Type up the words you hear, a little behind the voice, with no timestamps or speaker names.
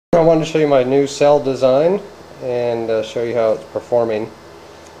I wanted to show you my new cell design and show you how it's performing,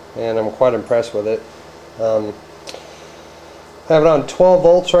 and I'm quite impressed with it. I have it on 12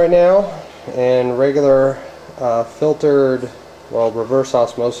 volts right now and regular filtered, well, reverse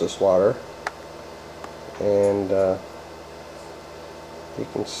osmosis water, and you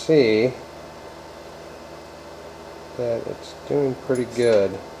can see that it's doing pretty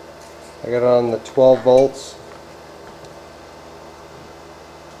good. I got it on the 12 volts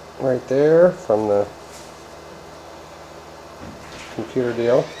right there from the computer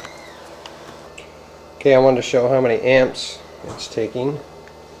deal. Okay, I wanted to show how many amps it's taking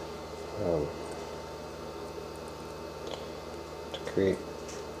to create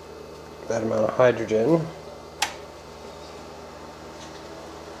that amount of hydrogen.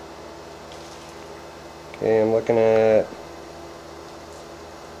 Okay, I'm looking at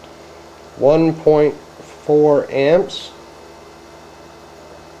 1.4 amps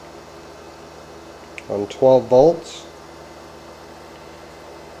on 12 volts,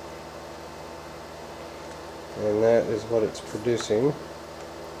 and that is what it's producing.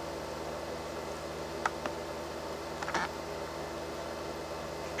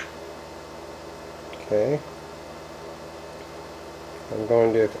 Okay, I'm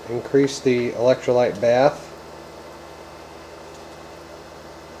going to increase the electrolyte bath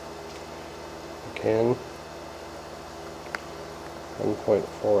again.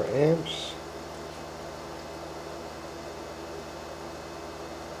 1.4 amps.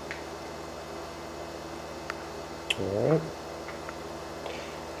 Alright.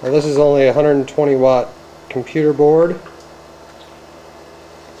 Now this is only a 120 watt computer board.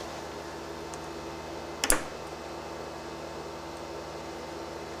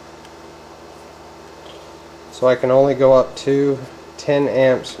 So I can only go up to 10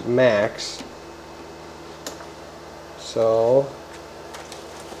 amps max. So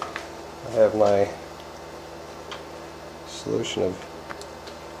I have my solution of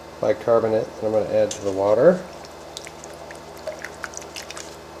bicarbonate that I'm going to add to the water.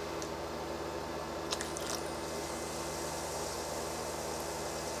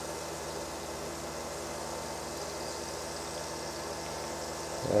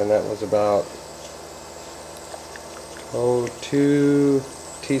 And that was about 2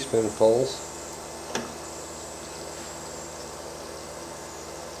 teaspoonfuls,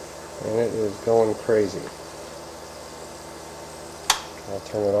 and it is going crazy. I'll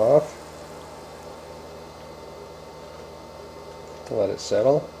turn it off, let it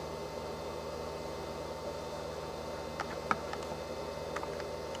settle.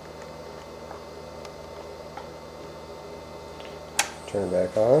 Turn it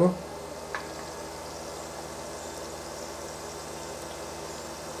back on.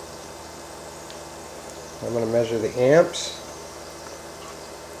 I'm going to measure the amps.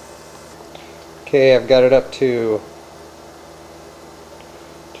 Okay, I've got it up to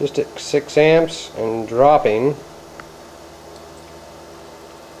just at 6 amps and dropping.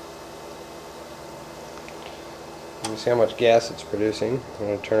 You see how much gas it's producing. I'm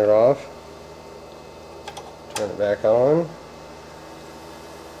going to turn it off, turn it back on.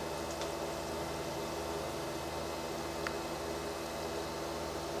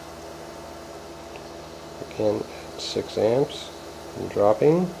 Again, 6 amps and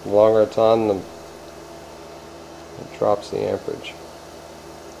dropping. The longer it's on, it drops the amperage.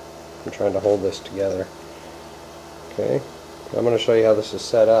 I'm trying to hold this together. Okay, I'm going to show you how this is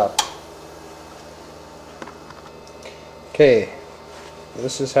set up. Okay,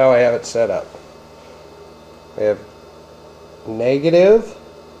 this is how I have it set up. We have negative,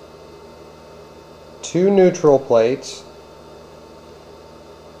 2 neutral plates,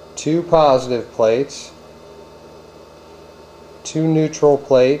 2 positive plates, 2 neutral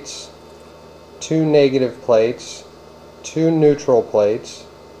plates, 2 negative plates, 2 neutral plates,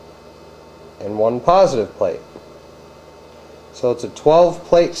 and 1 positive plate. So it's a 12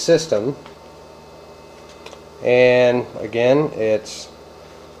 plate system, and again it's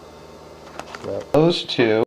those two